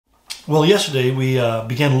Well, yesterday we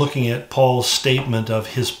began looking at Paul's statement of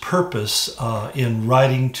his purpose in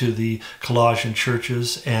writing to the Colossian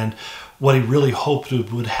churches and what he really hoped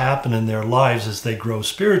would happen in their lives as they grow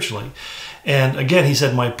spiritually. And again, he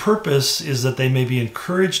said, my purpose is that they may be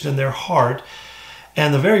encouraged in their heart.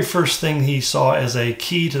 And the very first thing he saw as a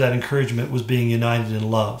key to that encouragement was being united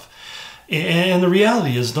in love. And the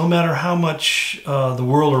reality is, no matter how much the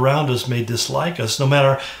world around us may dislike us, no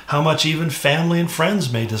matter how much even family and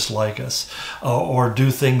friends may dislike us or do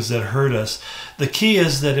things that hurt us, the key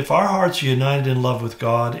is that if our hearts are united in love with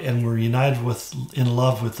God and we're united in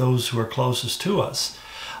love with those who are closest to us,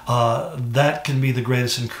 that can be the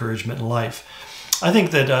greatest encouragement in life. I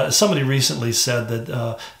think that somebody recently said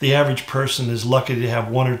that the average person is lucky to have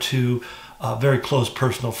one or two very close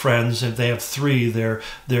personal friends. If they have three, they're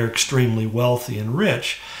extremely wealthy and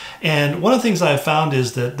rich. And one of the things I have found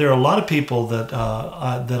is that there are a lot of people that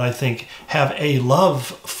that I think have a love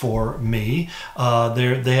for me.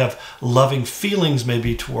 They have loving feelings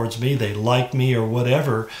maybe towards me. They like me or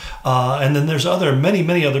whatever. And then there's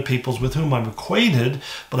many other people with whom I'm acquainted,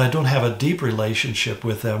 but I don't have a deep relationship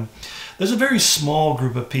with them. There's a very small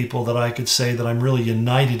group of people that I could say that I'm really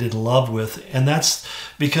united in love with, and that's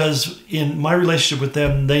because in my relationship with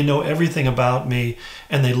them, they know everything about me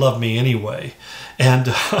and they love me anyway.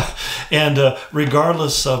 And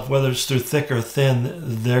regardless of whether it's through thick or thin,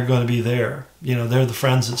 they're going to be there. You know, they're the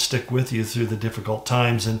friends that stick with you through the difficult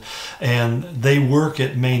times, and they work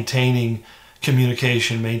at maintaining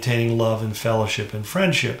communication, maintaining love and fellowship and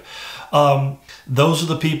friendship. Those are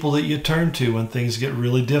the people that you turn to when things get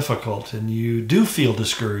really difficult and you do feel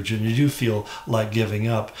discouraged and you do feel like giving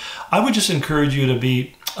up. I would just encourage you to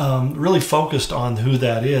be really focused on who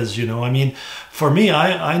that is. You know, I mean, for me,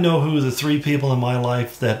 I know who the three people in my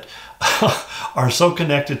life that are so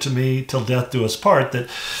connected to me till death do us part that,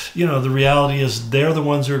 you know, the reality is they're the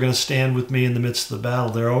ones who are going to stand with me in the midst of the battle.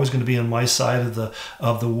 They're always going to be on my side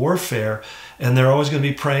of the warfare, and they're always going to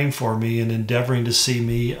be praying for me and endeavoring to see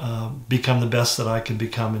me become the best that I can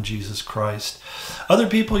become in Jesus Christ. Other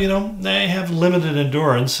people, you know, they have limited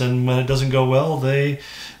endurance, and when it doesn't go well, they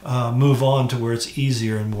move on to where it's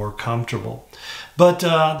easier and more comfortable. But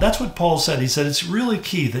that's what Paul said. He said it's really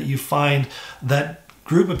key that you find that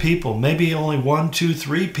group of people, maybe only 1, 2,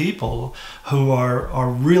 3 people who are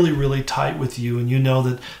really tight with you, and you know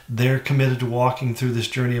that they're committed to walking through this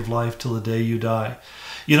journey of life till the day you die.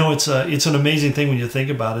 You know, it's an amazing thing when you think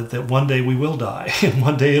about it, that one day we will die and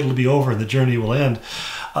one day it'll be over and the journey will end.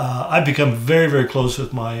 I've become very close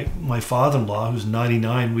with my father-in-law, who's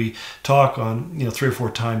 99. We talk on 3 or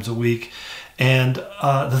 4 times a week. And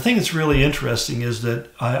the thing that's really interesting is that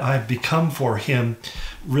I've become for him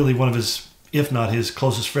really one of his, if not his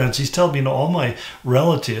closest friends. He's telling me, all my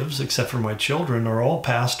relatives, except for my children, are all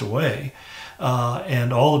passed away.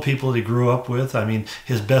 And all the people that he grew up with, I mean,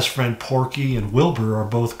 his best friend Porky and Wilbur are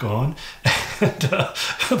both gone. And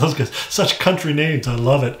those guys, such country names, I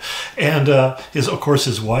love it. And of course,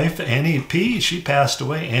 his wife, Annie P., she passed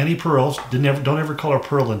away. Annie Pearl, don't ever call her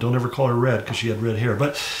Pearl and don't ever call her Red because she had red hair.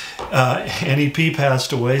 But Annie P.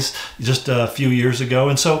 passed away just a few years ago.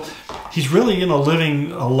 And so he's really,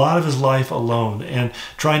 living a lot of his life alone and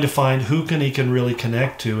trying to find who he can really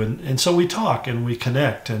connect to. And so we talk and we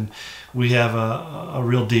connect and we have a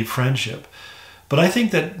real deep friendship. But I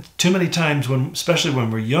think that too many times, especially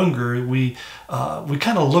when we're younger, we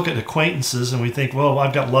kind of look at acquaintances and we think, well,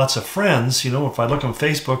 I've got lots of friends. You know, if I look on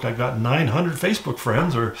Facebook, I've got 900 Facebook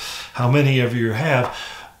friends, or how many of you have.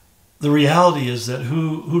 The reality is that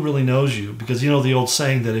who really knows you? Because, the old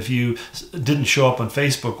saying that if you didn't show up on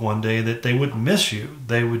Facebook one day, that they wouldn't miss you.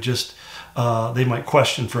 They would just, they might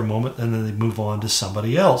question for a moment and then they'd move on to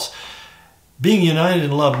somebody else. Being united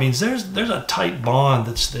in love means there's a tight bond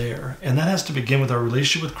that's there, and that has to begin with our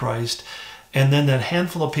relationship with Christ, and then that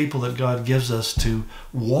handful of people that God gives us to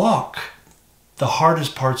walk the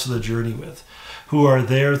hardest parts of the journey with, who are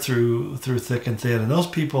there through thick and thin. And those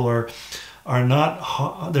people are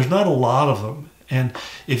not, there's not a lot of them. And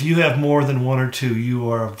if you have more than 1 or 2, you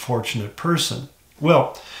are a fortunate person.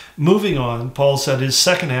 Well, moving on, Paul said his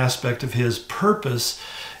second aspect of his purpose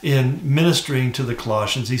in ministering to the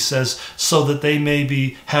Colossians, he says, so that they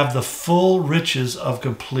may have the full riches of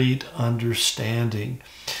complete understanding.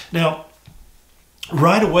 Now,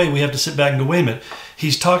 right away, we have to sit back and go, wait a minute.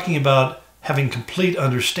 He's talking about having complete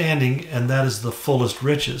understanding, and that is the fullest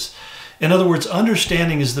riches. In other words,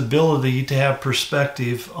 understanding is the ability to have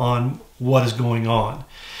perspective on what is going on.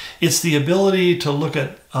 It's the ability to look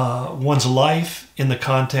at one's life in the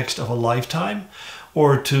context of a lifetime,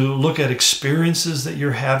 or to look at experiences that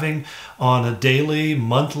you're having on a daily,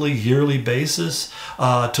 monthly, yearly basis,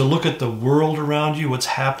 to look at the world around you, what's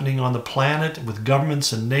happening on the planet with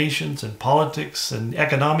governments and nations and politics and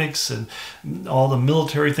economics and all the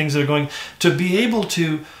military things that are going, to be able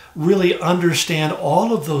to really understand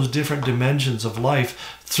all of those different dimensions of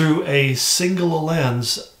life through a single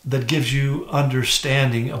lens that gives you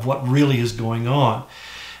understanding of what really is going on.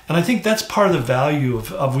 And I think that's part of the value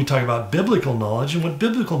of we talk about biblical knowledge. And what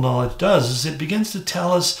biblical knowledge does is it begins to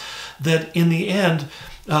tell us that in the end,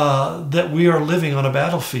 that we are living on a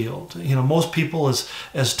battlefield. You know, most people,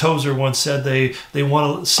 as Tozer once said, they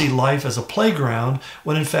want to see life as a playground,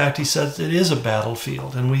 when in fact he says it is a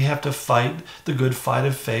battlefield. And we have to fight the good fight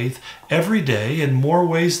of faith every day in more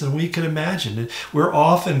ways than we can imagine. We're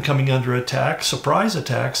often coming under attack, surprise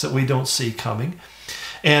attacks that we don't see coming.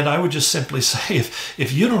 And I would just simply say,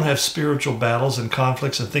 if you don't have spiritual battles and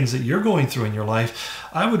conflicts and things that you're going through in your life,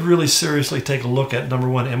 I would really seriously take a look at, number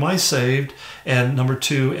one, am I saved? And number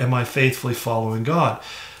two, am I faithfully following God?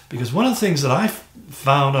 Because one of the things that I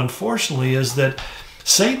found, unfortunately, is that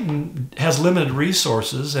Satan has limited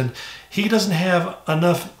resources and he doesn't have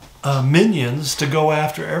enough minions to go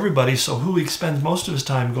after everybody. So who he spends most of his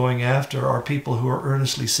time going after are people who are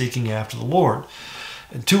earnestly seeking after the Lord.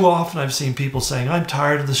 And too often I've seen people saying, I'm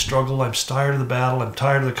tired of the struggle, I'm tired of the battle, I'm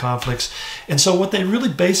tired of the conflicts. And so what they really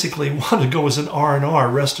basically want to go is an R&R,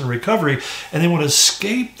 rest and recovery, and they want to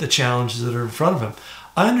escape the challenges that are in front of them.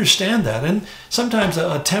 I understand that, and sometimes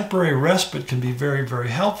a temporary respite can be very, very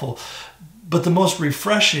helpful. But the most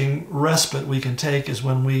refreshing respite we can take is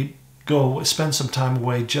when we go spend some time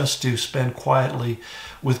away just to spend quietly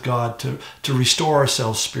with God, to restore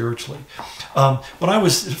ourselves spiritually. When I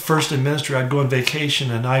was first in ministry, I'd go on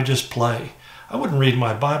vacation and I'd just play. I wouldn't read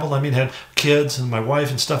my Bible. I mean, I had kids and my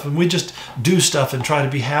wife and stuff, and we'd just do stuff and try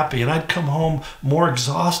to be happy. And I'd come home more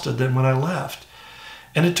exhausted than when I left.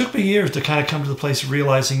 And it took me years to kind of come to the place of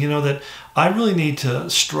realizing, you know, that I really need to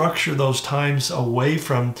structure those times away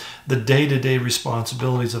from the day-to-day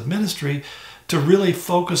responsibilities of ministry to really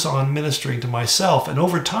focus on ministering to myself. And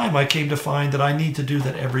over time, I came to find that I need to do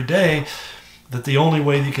that every day, that the only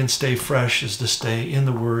way you can stay fresh is to stay in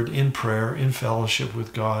the Word, in prayer, in fellowship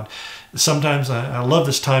with God. Sometimes I love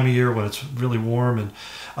this time of year when it's really warm and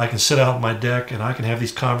I can sit out on my deck and I can have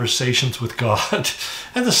these conversations with God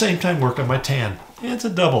at the same time work on my tan. It's a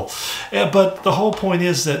double. But the whole point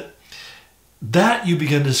is that you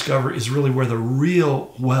begin to discover is really where the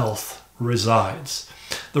real wealth resides.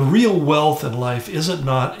 The real wealth in life is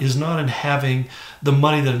not in having the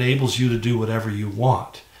money that enables you to do whatever you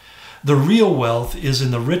want. The real wealth is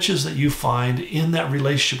in the riches that you find in that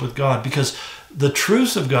relationship with God, because the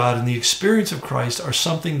truths of God and the experience of Christ are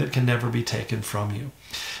something that can never be taken from you.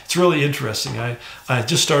 It's really interesting. I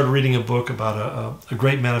just started reading a book about a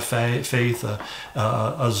great man of faith,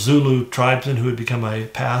 a Zulu tribesman who had become a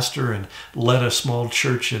pastor and led a small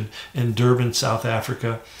church in Durban, South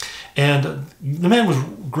Africa. And the man was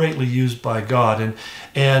greatly used by God,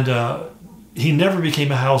 and he never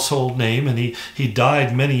became a household name, and he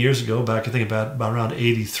died many years ago, back I think about around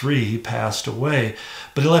 83, he passed away,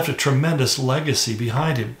 but he left a tremendous legacy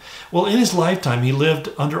behind him. Well, in his lifetime, he lived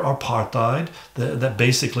under apartheid, that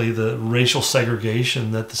basically the racial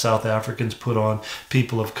segregation that the South Africans put on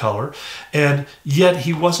people of color, and yet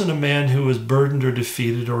he wasn't a man who was burdened or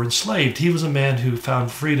defeated or enslaved. He was a man who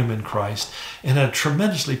found freedom in Christ and had a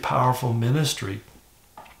tremendously powerful ministry.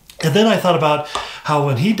 And then I thought about how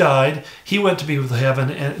when he died, he went to be with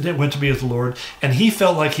heaven and went to be with the Lord, and he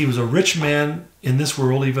felt like he was a rich man in this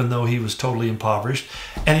world, even though he was totally impoverished,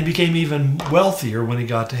 and he became even wealthier when he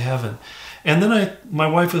got to heaven. And then my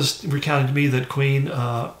wife was recounting to me that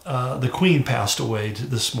the Queen passed away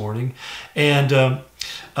this morning, and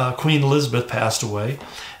Queen Elizabeth passed away,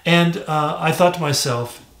 and I thought to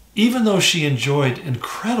myself, even though she enjoyed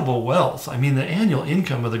incredible wealth, I mean, the annual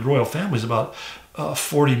income of the royal family is about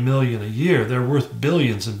 40 million a year. They're worth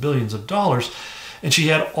billions and billions of dollars. And she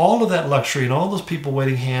had all of that luxury and all those people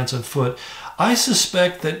waiting hands and foot. I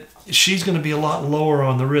suspect that she's going to be a lot lower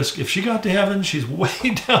on the risk. If she got to heaven, she's way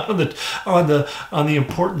down on the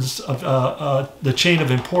importance of the chain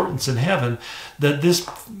of importance in heaven. That this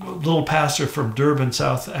little pastor from Durban,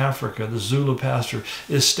 South Africa, the Zulu pastor,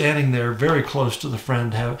 is standing there very close to the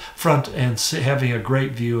front and having a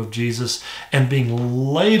great view of Jesus and being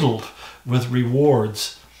ladled with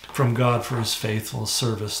rewards from God for his faithful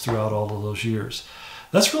service throughout all of those years.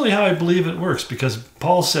 That's really how I believe it works, because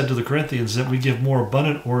Paul said to the Corinthians that we give more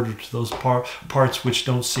abundant order to those parts which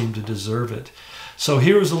don't seem to deserve it. So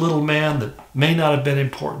here was a little man that may not have been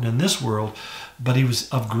important in this world, but he was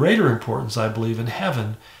of greater importance, I believe, in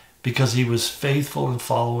heaven, because he was faithful in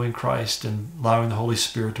following Christ and allowing the Holy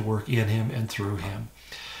Spirit to work in him and through him.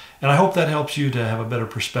 And I hope that helps you to have a better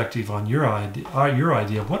perspective on your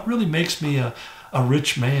idea of what really makes me a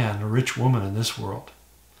rich man, a rich woman in this world.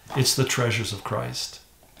 It's the treasures of Christ.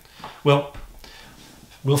 Well,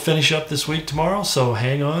 we'll finish up this week tomorrow, so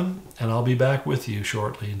hang on, and I'll be back with you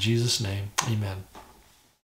shortly. In Jesus' name, amen.